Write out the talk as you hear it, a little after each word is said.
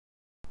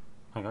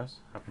Hi guys,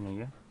 Happy New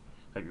Year.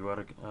 Hope you had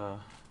a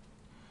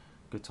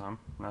good time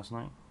last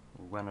night,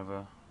 or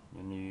whenever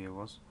your New Year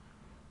was.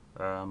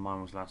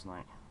 Mine was last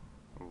night,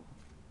 or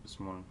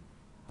this morning,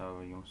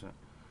 however you want to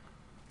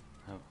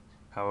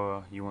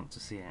however you want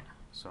to see it.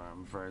 Sorry,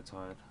 I'm very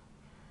tired.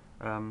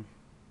 Got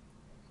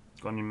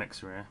a new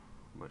mixer here,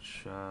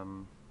 which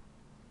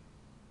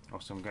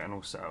also I'm getting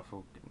all set up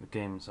for the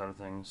gaming side of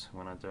things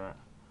when I do it.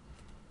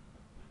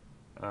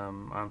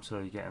 I'm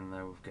slowly getting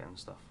there with getting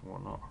stuff and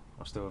whatnot.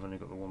 I still have only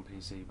got the one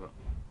PC, but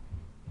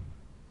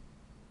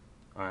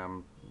I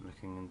am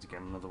looking into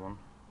getting another one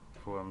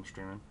before I'm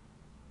streaming.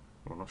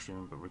 Well, not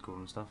streaming, but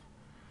recording stuff.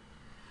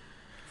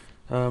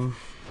 Don't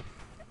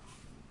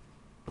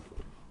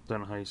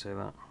know how you say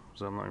that,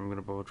 so I'm not even going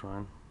to bother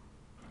trying.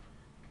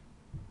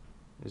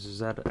 This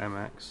is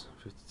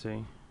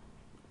ZMX52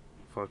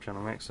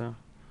 5-channel mixer.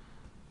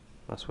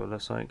 That's what it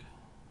looks like.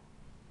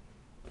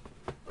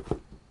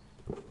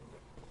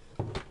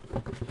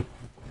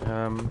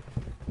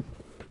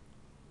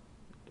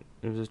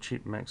 It was a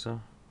cheap mixer.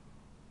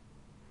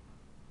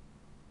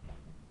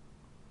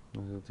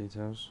 Those are the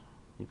details.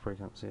 You probably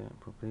can't see it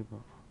properly,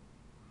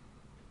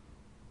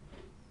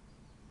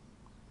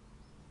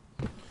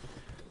 but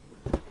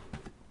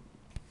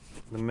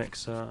the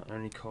mixer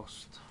only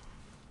cost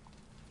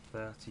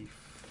 £35,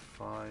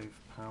 I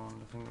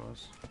think it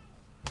was.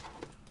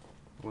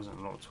 It wasn't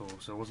a lot at all,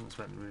 so I wasn't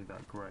expecting really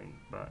that great,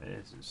 but it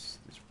is.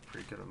 It's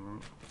pretty good at the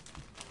moment.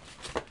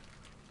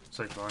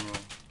 So far,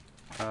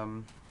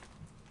 anyway.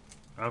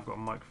 I've got a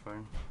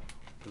microphone,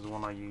 because the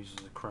one I use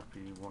is a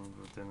crappy one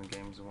for doing the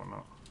games and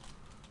whatnot.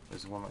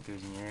 There's the one that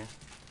goes in your ear.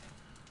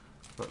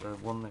 But the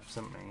one they've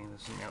sent me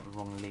out the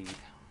wrong lead.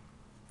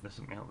 They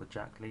sent me out the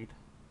jack lead.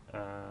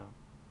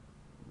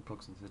 It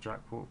plugs into the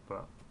jack port,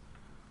 but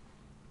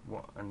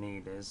what I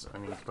need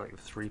like the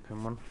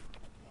 3-pin one.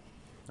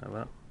 Like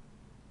that.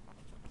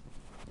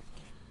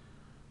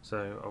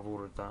 So I've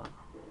ordered that.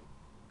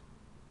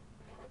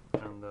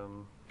 And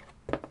I'm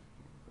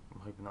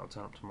hoping that'll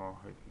turn up tomorrow,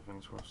 hopefully,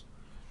 fingers crossed.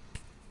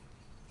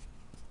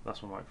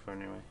 That's my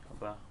microphone anyway, up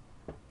there.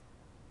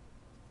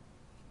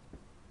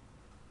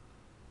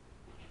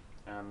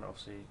 And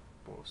obviously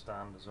bought a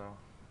stand as well.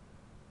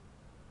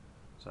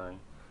 So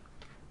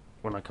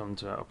when I come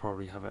to it, I'll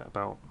probably have it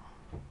about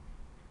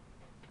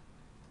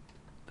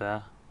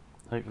there,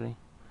 hopefully.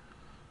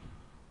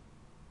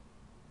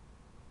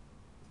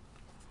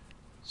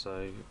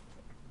 So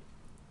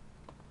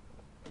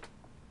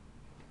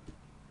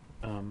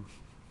I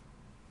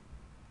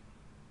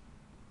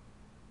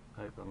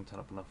hope I can turn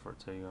up enough for it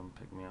to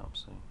pick me up.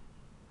 So,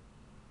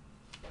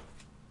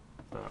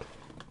 but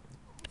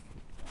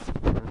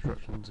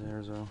instructions here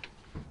as well.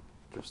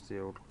 Just the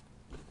old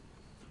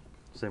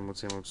same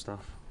old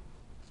stuff,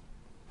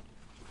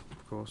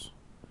 of course.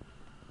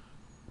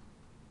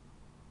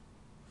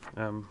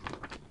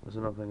 There's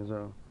another thing as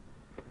well.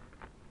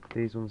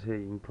 These ones here,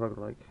 you can plug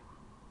like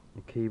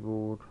a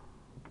keyboard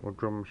or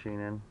drum machine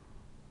in.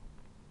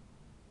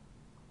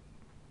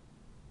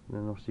 And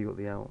then obviously you got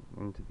the out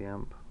into the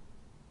amp.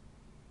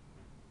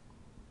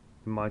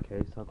 In my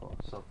case, I've got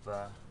a sub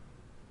there,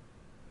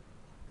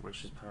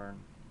 which is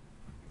parent.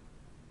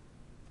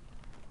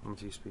 And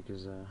 2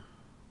 speakers there,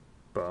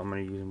 but I'm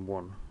only using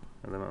one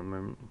at the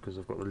moment because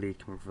I've got the lead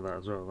coming for that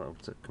as well. That'll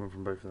coming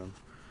from both of them.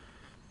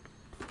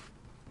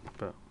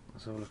 But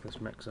let's have a look at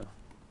this mixer.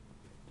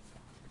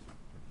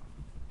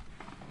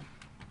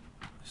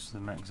 This is the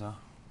mixer.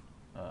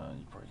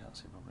 You probably can't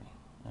see it properly.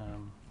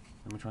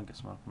 Let me try and get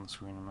some up on the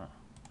screen on that.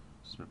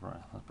 It's a bit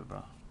bright. That's a bit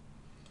better.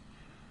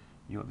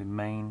 You got the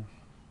main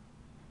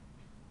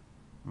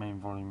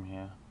volume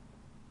here.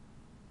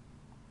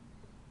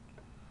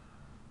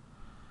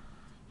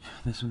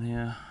 This one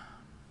here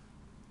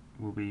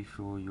will be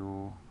for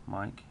your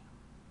mic.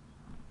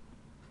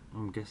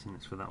 I'm guessing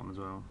it's for that one as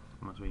well,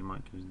 and that's where your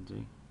mic goes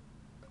into.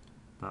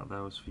 That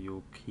there was for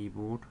your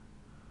keyboard,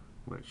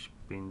 which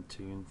being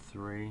 2 and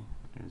 3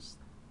 is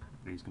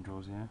these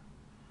controls here.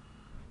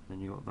 Then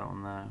you got that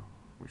one there,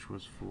 which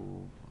was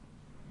for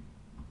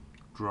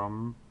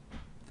drum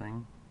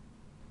thing.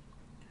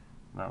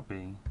 That'll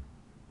be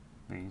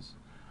these.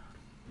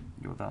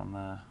 You got that on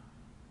there.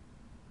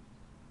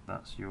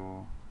 That's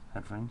your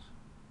headphones.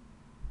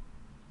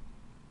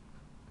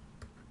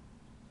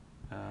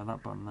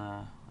 That button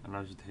there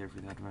allows you to hear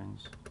through the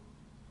headphones.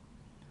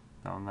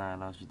 That one there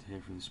allows you to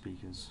hear through the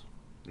speakers.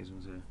 These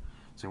ones here.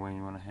 So when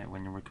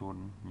you're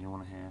recording, you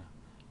want to hear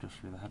just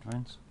through the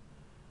headphones.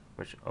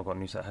 Which I've got a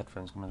new set of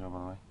headphones coming as well, by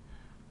the way.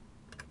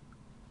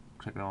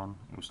 Click that on,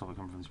 it will stop it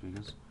coming from the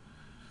speakers.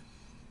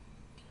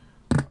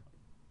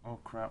 Oh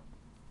crap!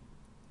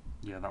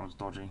 Yeah, that one's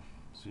dodgy.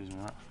 Excuse me.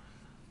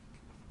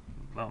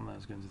 That one there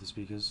is going to the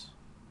speakers.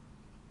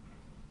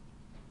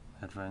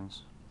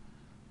 Headphones.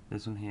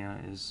 This one here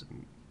is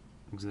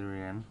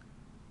auxiliary in.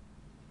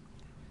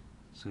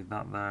 So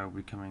that there will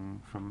be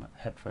coming from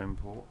headphone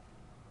port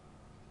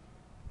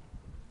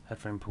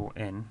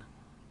in,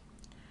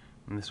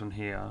 and this one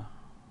here,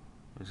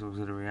 this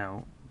auxiliary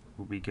out,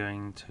 will be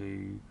going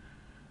to,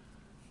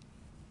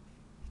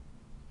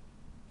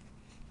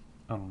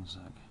 hold on a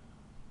sec,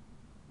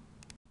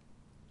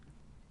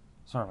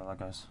 sorry about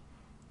that, guys.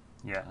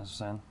 Yeah, as I was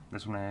saying,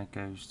 this one here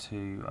goes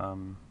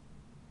to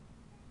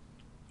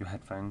your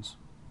headphones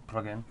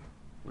plug-in,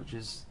 which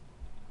is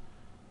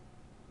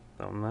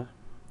that one there.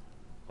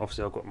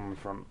 Obviously I've got one on the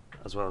front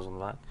as well as on the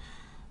back.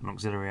 An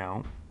auxiliary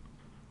out,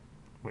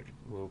 which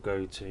will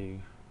go to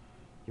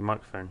your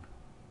microphone,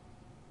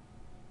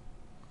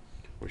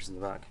 which is in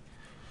the back.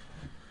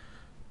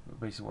 But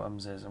basically what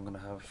happens is I'm going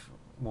to have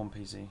one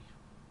PC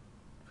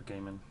for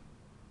gaming,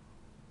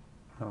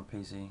 I have a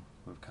PC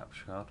with a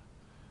capture card,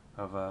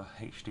 I have a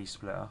HD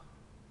splitter,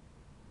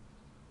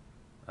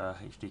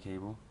 HD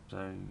cable,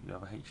 so you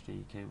have a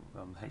HD cable,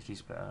 HD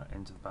splitter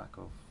into the back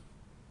of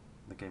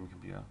the gaming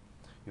computer.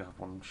 You have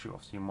one shoot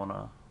off to your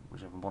monitor,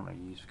 whichever monitor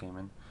you use for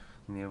gaming,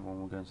 and the other one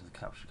will go into the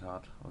capture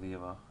card of the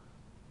other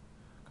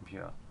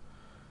computer.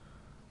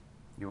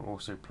 You'll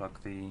also plug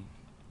the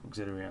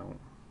auxiliary out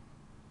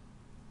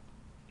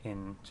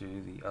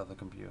into the other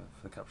computer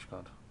for the capture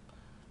card,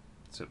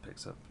 so it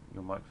picks up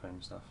your microphone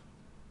and stuff.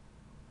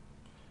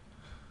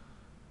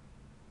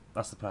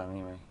 That's the plan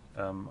anyway.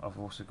 I've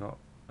also got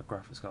a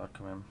graphics card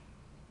coming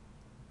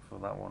for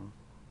that one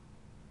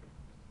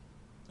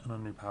and a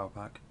new power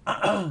pack.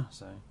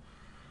 So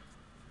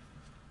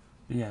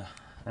yeah,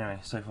 anyway,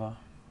 so far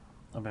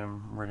I've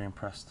been really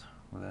impressed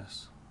with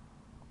this.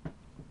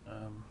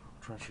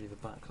 Try to show you the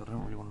back because I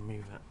don't really want to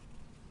move it.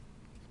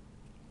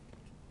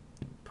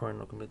 Probably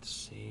not going to be able to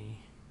see.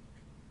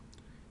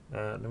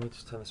 Let me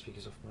just turn the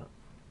speakers off a minute.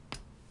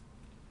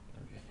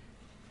 Okay.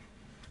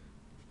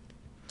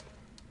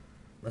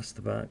 That's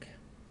the back.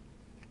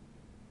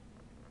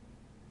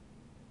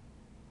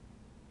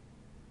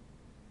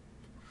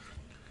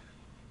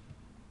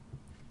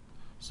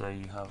 So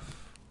you have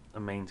a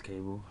mains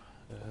cable.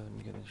 Let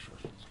me get the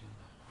instructions again.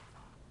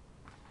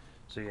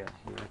 So yeah,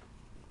 here.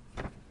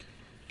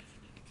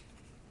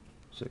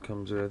 So it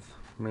comes with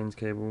mains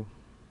cable.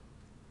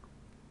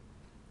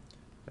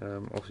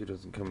 Obviously it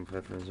doesn't come with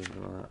headphones or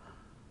anything like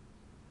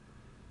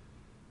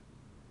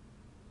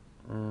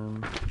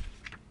that.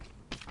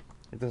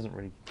 It doesn't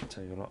really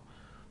tell you a lot,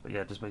 but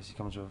yeah, it just basically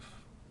comes with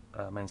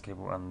mains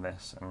cable and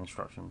this and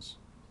instructions.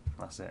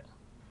 That's it.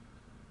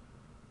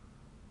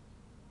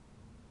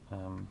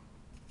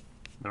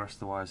 The rest of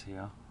the wires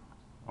here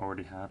I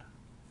already had.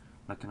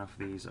 Like enough of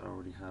these I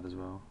already had as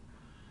well.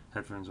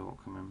 Headphones are all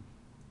coming,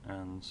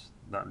 and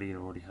that lead I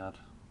already had,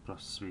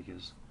 plus the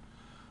speakers.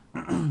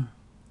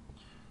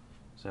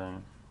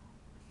 So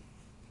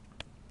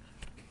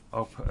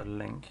I'll put a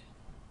link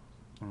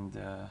in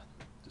the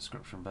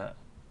description bit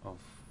of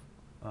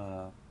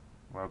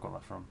where I got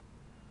that from.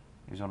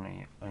 It was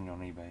only on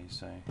eBay,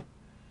 so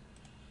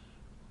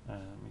let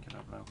me get it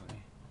up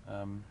locally.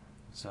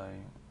 So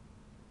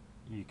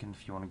you can,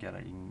 if you want to get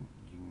it, you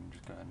can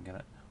just go ahead and get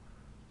it.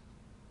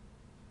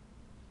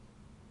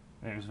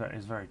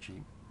 It's very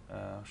cheap.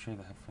 I'll show you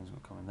the headphones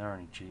that come in. They're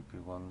only cheap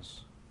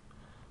ones.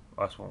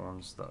 I just want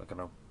ones that are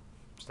gonna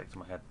stick to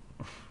my head.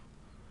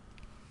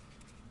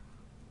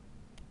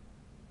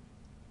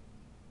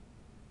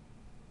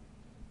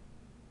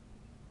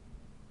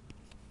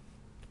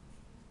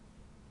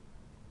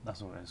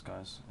 That's all it is,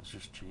 guys. It's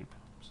just cheap.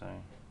 So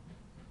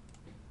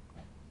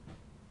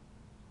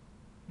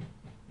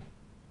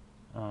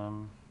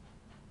well,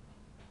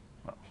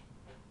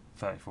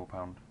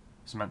 £34.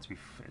 It's meant to be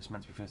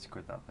 50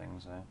 quid, that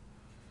thing. So,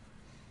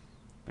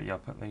 but yeah, I'll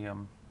put the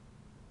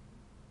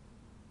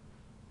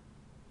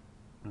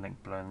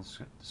link below in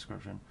the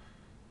description.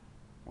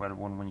 Where the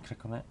one, when you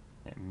click on it,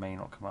 it may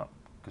not come up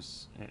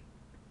because it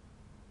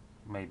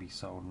may be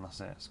sold and that's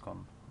it. It's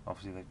gone.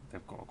 Obviously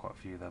they've got quite a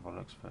few there by the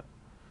looks of it.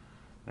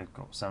 They've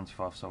got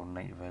 75 sold and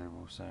 8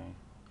 available. So,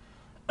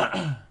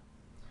 but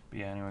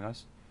yeah. Anyway,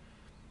 guys,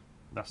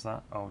 that's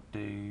that. I'll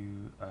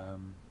do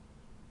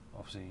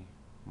obviously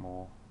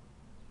more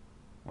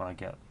when I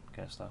get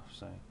stuff.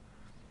 So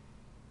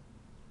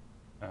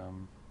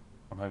I'm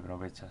hoping I'll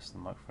be testing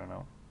the microphone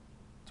out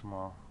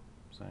tomorrow.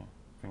 So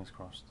fingers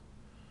crossed.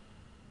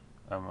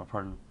 I'll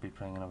probably be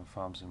playing another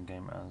farm sim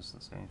game, as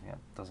that's the only thing that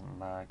doesn't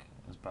lag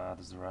as bad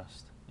as the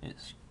rest. It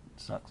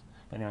sucks.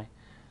 But anyway,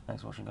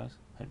 thanks for watching, guys.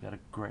 Hope you had a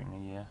great new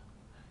year,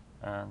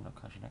 and I'll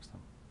catch you next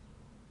time.